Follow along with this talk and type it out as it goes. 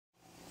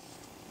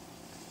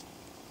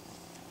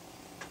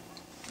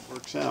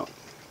Works out.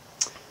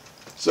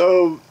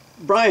 So,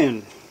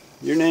 Bryan,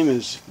 your name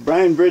is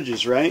Bryan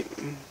Bridges, right?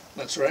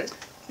 That's right.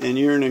 And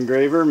you're an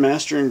engraver,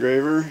 master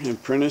engraver,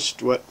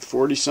 apprenticed, what,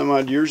 40 some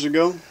odd years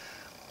ago?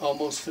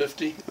 Almost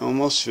 50.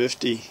 Almost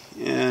 50.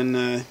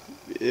 And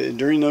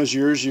during those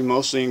years you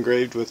mostly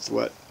engraved with,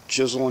 what,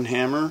 chisel and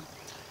hammer?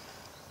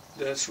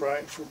 That's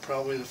right, for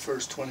probably the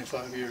first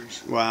 25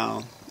 years.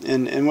 Wow.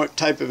 And what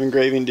type of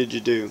engraving did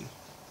you do?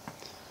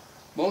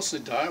 Mostly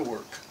dye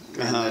work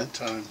during that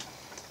time.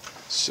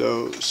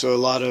 So a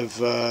lot of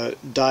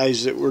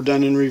dyes that were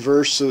done in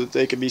reverse so that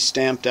they could be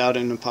stamped out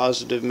in a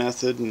positive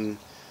method, and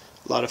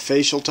a lot of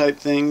facial type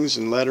things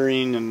and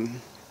lettering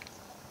and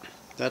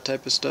that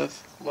type of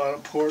stuff. A lot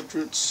of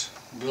portraits,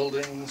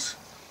 buildings,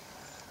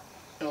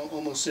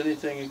 almost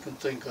anything you can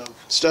think of.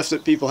 Stuff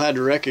that people had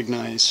to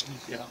recognize.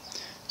 Yeah.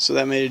 So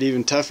that made it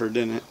even tougher,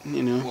 didn't it?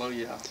 You know. Well,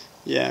 yeah.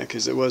 Yeah,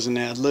 because it wasn't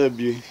ad lib.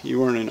 You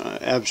weren't an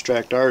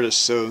abstract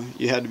artist, so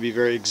you had to be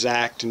very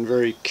exact and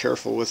very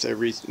careful with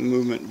every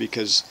movement,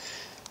 because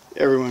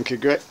everyone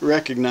could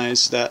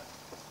recognize that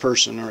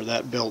person or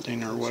that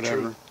building or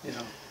whatever. True.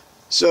 Yeah.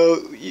 So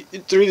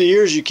through the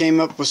years, you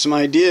came up with some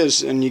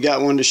ideas, and you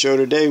got one to show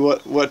today.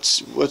 What's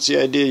the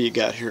idea you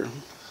got here?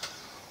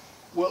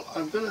 Well,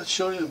 I'm going to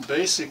show you the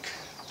basic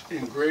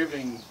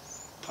engraving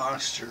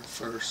posture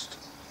first.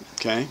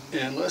 Okay.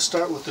 And let's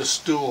start with the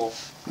stool.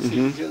 If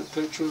you can get a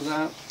picture of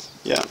that.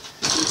 Yeah.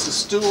 It's a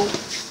stool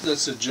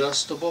that's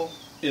adjustable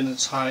in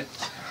its height.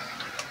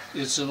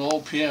 It's an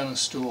old piano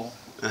stool.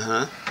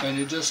 And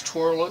you just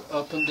twirl it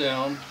up and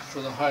down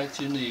for the height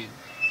you need.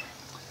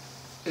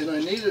 And I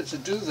needed to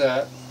do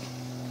that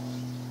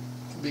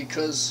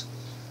because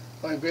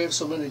I engraved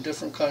so many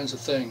different kinds of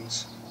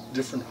things,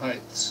 different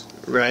heights,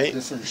 right,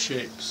 different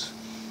shapes.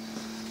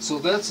 So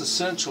that's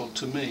essential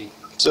to me.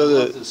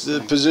 So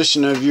the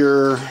position of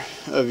your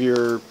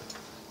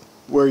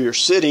where you're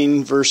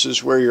sitting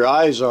versus where your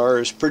eyes are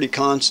is pretty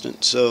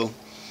constant. So,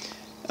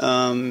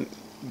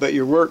 but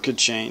your work could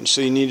change.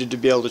 So you needed to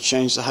be able to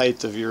change the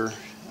height of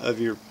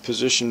your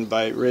position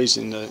by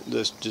raising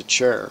the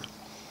chair.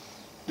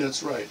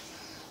 That's right.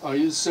 I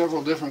use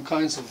several different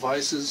kinds of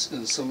vices,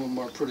 and some of them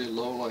are pretty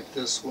low, like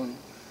this one.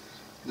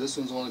 This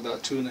one's only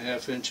about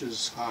 2.5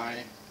 inches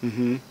high.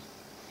 And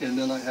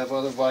then I have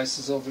other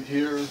vices over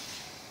here,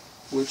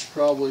 which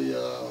probably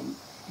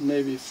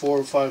maybe 4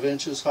 or 5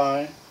 inches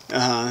high.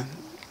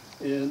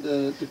 And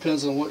it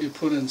depends on what you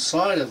put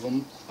inside of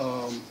them,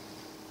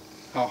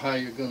 how high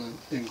you're going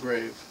to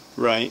engrave.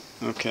 Right.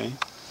 Okay.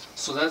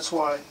 So that's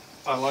why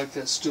I like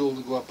that stool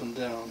to go up and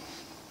down.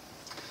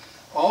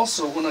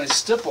 Also, when I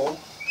stipple,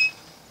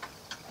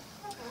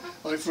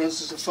 like for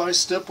instance, if I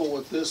stipple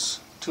with this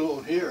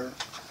tool here,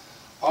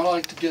 I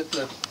like to get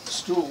the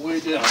stool way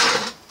down.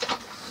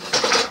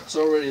 It's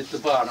already at the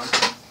bottom.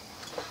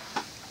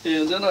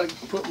 And then I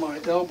put my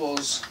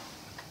elbows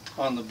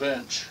on the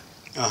bench.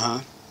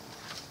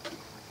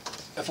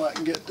 If I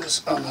can get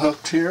this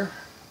unhooked here,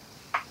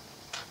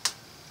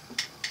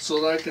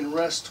 so that I can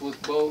rest with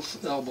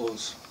both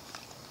elbows.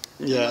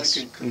 Yes.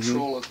 And I can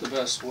control it the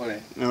best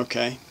way.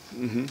 Okay.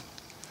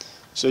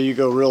 So you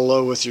go real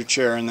low with your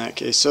chair in that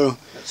case. So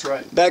that's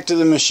right. Back to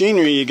the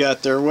machinery you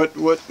got there.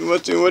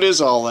 What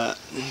is all that?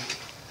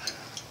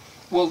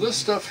 Well, this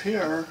stuff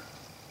here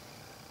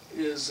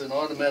is an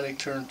automatic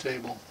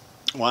turntable.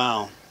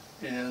 Wow.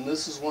 And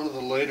this is one of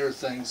the later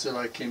things that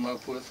I came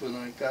up with when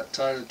I got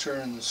tired of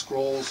turning the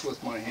scrolls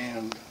with my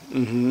hand.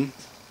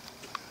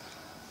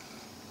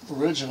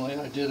 Originally,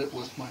 I did it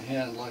with my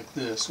hand like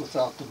this,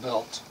 without the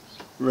belt.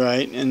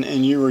 Right,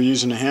 and you were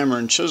using a hammer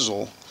and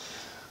chisel.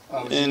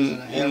 I was using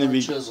a hammer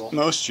and chisel.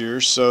 Most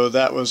years, so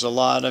that was a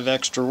lot of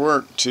extra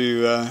work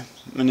to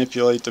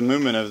manipulate the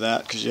movement of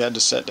that, because you had to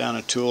set down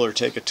a tool or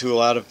take a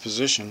tool out of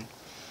position.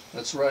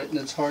 That's right, and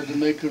it's hard to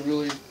make a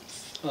really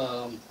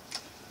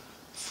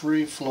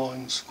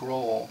free-flowing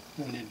scroll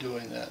when you're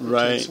doing that. It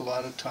takes a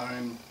lot of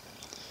time.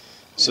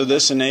 So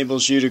this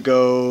enables you to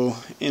go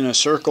in a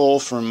circle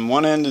from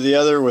one end to the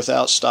other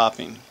without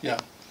stopping. Yeah.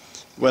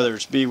 Whether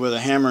it's be with a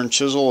hammer and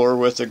chisel or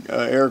with an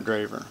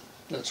AirGraver.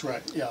 That's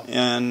right, yeah.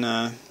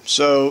 And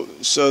so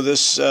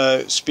this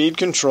speed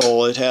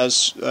control, it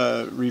has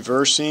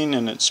reversing,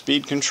 and it's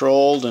speed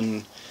controlled.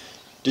 And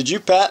did you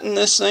patent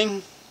this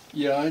thing?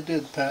 Yeah, I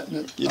did patent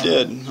it. You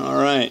did? All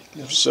right.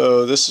 Yeah.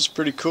 So this is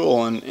pretty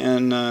cool.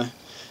 And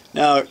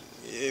now,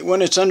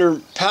 when it's under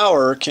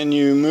power, can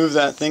you move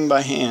that thing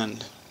by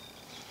hand?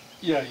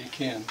 Yeah, you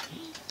can.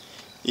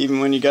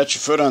 Even when you got your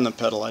foot on the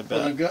pedal, I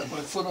bet. When I've got my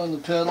foot on the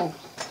pedal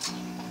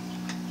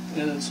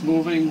and it's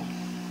moving,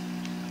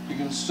 you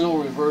can still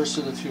reverse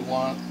it if you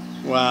want.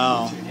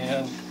 Wow. With your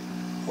hand,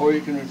 or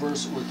you can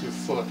reverse it with your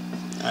foot.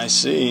 I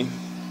see.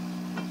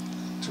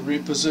 To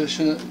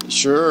reposition it.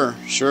 Sure,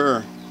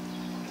 sure.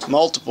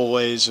 Multiple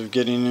ways of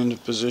getting into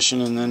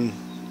position, and then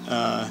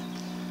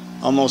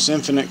almost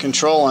infinite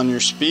control on your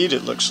speed,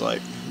 it looks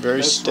like.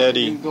 Very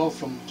steady. You can go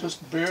from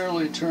just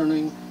barely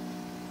turning.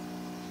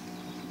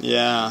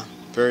 Yeah,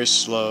 very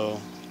slow.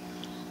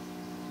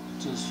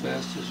 To as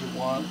fast as you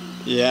want.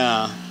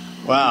 Yeah.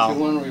 Wow. If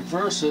you want to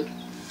reverse it,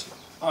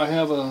 I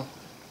have a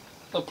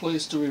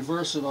place to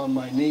reverse it on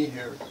my knee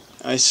here.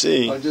 I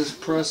see. I just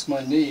press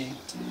my knee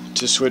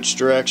to switch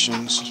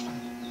directions.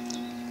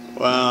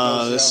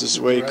 Wow, this is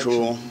way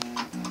cool.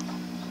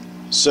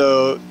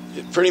 So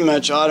it pretty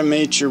much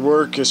automates your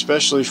work,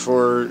 especially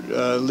for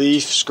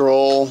leaf,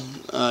 scroll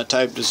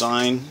type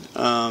design.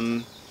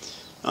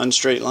 On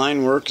straight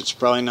line work, it's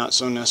probably not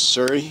so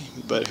necessary,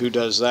 but who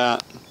does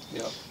that?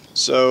 Yeah.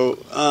 So,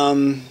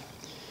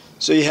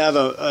 so you have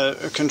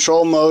a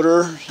control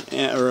motor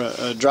or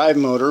a drive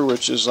motor,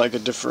 which is like a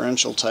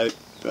differential type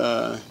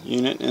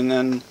unit, and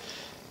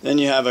then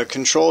you have a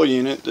control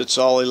unit that's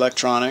all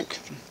electronic.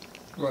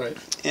 Right.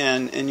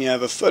 And you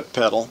have a foot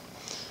pedal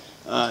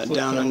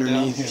down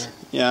underneath. Down here.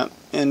 Yeah.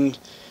 And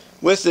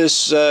with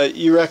this,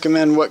 you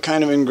recommend what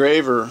kind of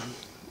engraver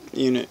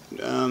unit?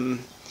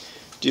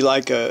 Do you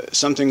like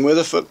something with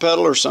a foot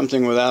pedal or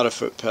something without a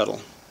foot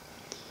pedal?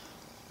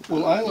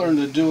 Well, I learned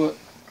to do it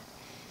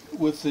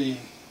with the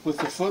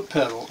foot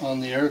pedal on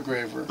the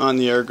AirGraver. On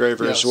the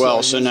AirGraver as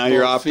well. So now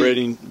you're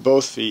operating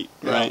both feet,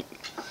 right?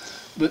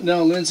 But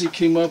now Lindsay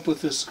came up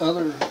with this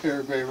other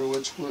AirGraver,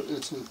 which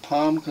it's with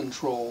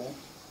PalmControl,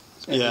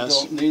 and you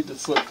don't need the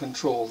foot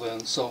control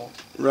then. So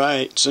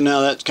right. So now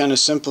that kind of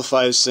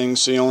simplifies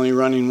things. So you're only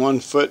running one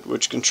foot,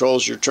 which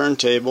controls your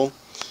turntable,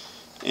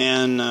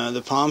 and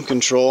the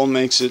PalmControl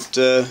makes it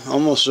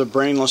almost a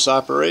brainless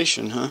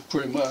operation, huh?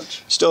 Pretty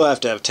much. Still have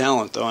to have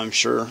talent, though, I'm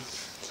sure.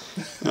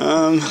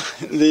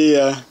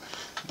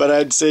 But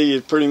I'd say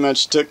you pretty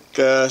much took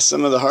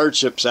some of the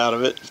hardships out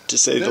of it, to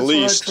say the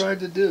least. That's what I tried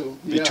to do.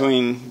 Yeah.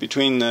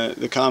 Between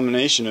the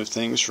combination of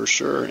things, for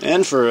sure.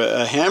 And for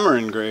a hammer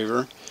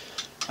engraver,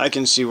 I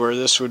can see where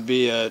this would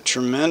be a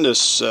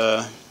tremendous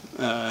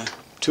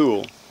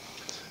tool.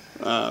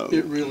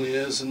 It really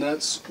is, and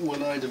that's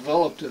when I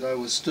developed it. I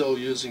was still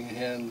using a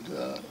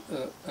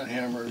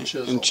hammer and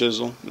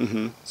chisel.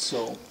 Mm-hmm.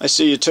 So I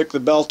see you took the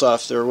belt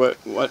off there.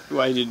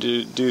 Why did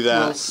you do that?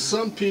 Well,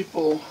 some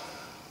people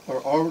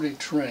are already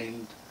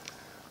trained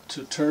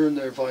to turn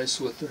their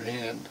vise with their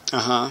hand.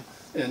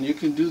 And you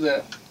can do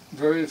that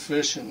very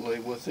efficiently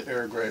with the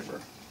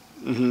AirGraver.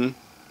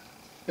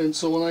 And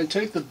so when I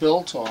take the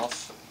belt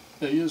off,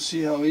 you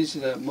see how easy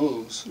that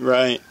moves.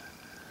 Right.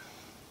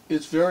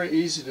 It's very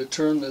easy to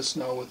turn this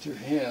now with your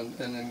hand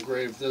and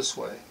engrave this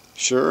way.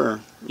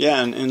 Sure.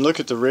 Yeah, and look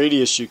at the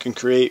radius you can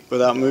create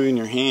without moving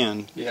your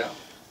hand. Yeah.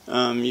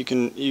 You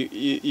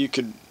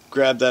could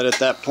grab that at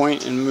that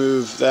point and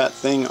move that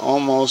thing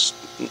almost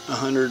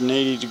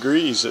 180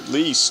 degrees at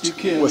least,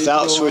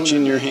 without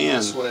switching your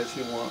hand. This way if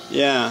you want.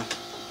 Yeah.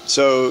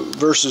 So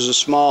versus a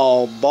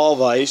small ball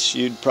vise,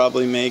 you'd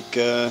probably make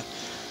 4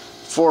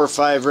 or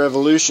 5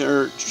 revolution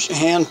or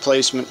hand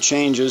placement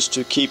changes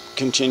to keep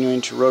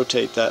continuing to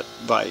rotate that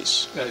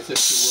vise. I think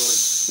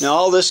you would. Now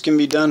all this can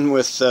be done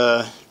with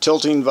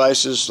tilting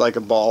vices like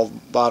a ball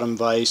bottom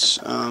vise.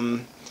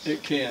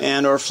 It can.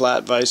 And or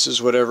flat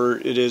vices, whatever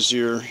it is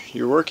you're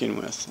working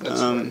with.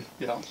 That's right.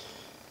 Yeah.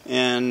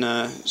 And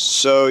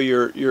so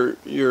your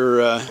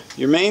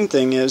main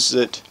thing is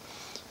that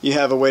you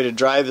have a way to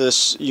drive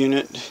this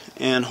unit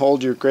and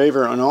hold your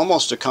graver on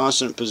almost a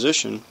constant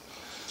position.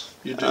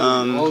 You do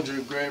hold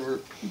your graver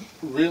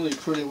really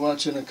pretty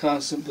much in a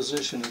constant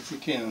position if you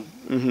can.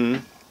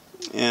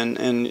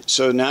 And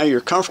so now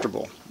you're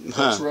comfortable.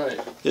 That's right.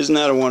 Isn't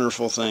that a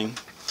wonderful thing?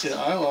 Yeah,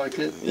 I like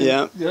it.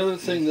 And the other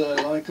thing that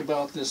I like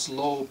about this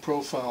low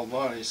profile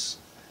vise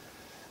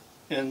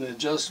and the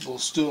adjustable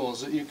stool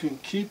is that you can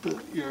keep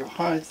your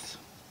height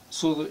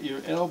so that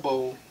your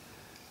elbow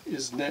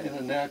is in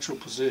a natural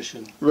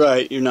position.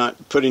 Right, you're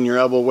not putting your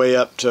elbow way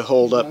up to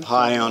hold up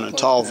high on a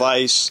tall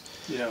vise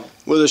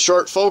with a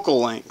short focal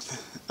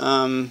length.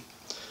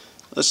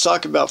 Let's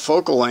talk about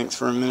focal length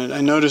for a minute.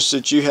 I noticed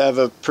that you have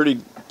a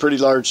pretty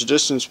large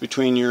distance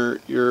between your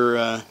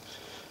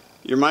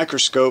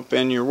microscope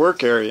and your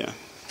work area.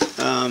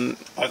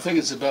 I think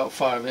it's about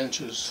 5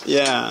 inches.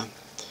 Yeah.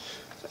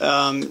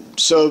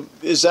 So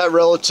is that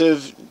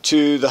relative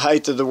to the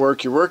height of the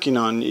work you're working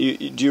on? Do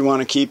you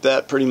want to keep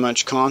that pretty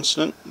much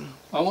constant?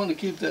 I want to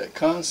keep that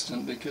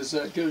constant because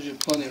that gives you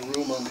plenty of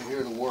room under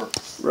here to work.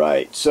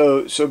 Right.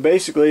 So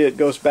basically it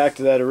goes back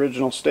to that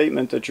original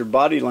statement that your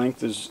body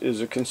length is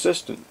a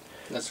consistent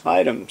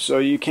item. So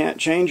you can't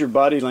change your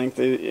body length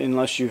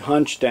unless you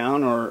hunch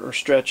down or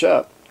stretch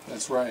up.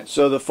 That's right.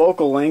 So the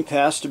focal length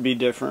has to be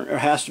different, or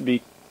has to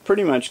be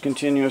pretty much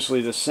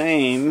continuously the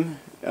same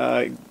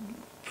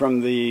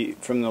from the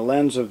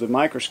lens of the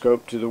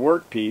microscope to the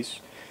workpiece.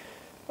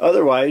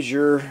 Otherwise,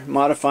 you're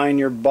modifying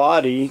your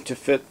body to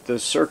fit the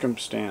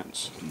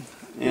circumstance.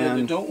 And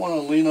you don't want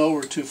to lean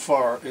over too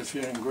far if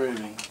you're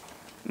engraving.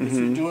 If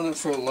you're doing it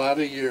for a lot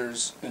of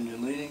years and you're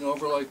leaning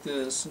over like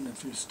this, and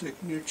if you're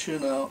sticking your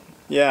chin out,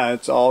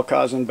 it's all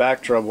causing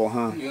back trouble,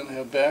 huh? You're going to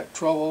have back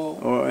trouble,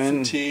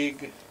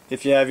 fatigue.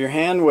 If you have your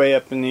hand way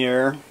up in the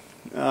air,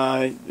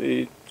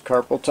 the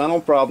carpal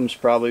tunnel problems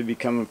probably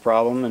become a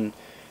problem,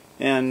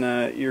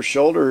 and your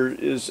shoulder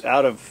is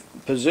out of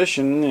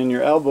position and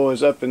your elbow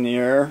is up in the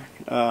air.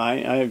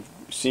 I've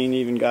seen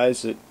even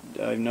guys that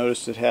I've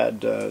noticed it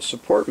had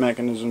support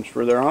mechanisms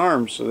for their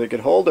arms so they could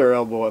hold their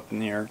elbow up in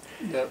the air.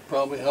 That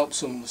probably helps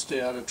them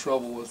stay out of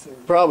trouble with their...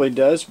 Probably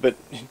does, but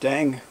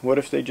dang, what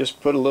if they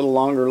just put a little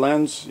longer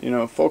lens, you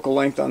know, focal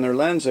length on their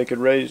lens? They could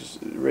raise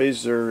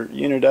their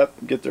unit up,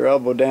 get their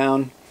elbow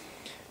down,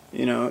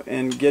 you know,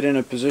 and get in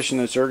a position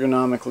that's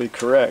ergonomically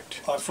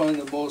correct. I find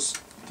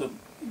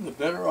the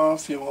better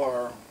off you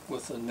are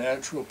with a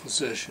natural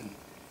position.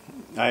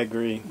 I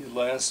agree. You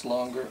last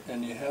longer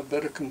and you have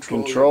better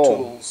control of your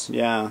tools.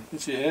 Yeah.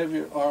 If you have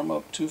your arm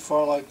up too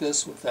far like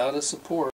this without a support,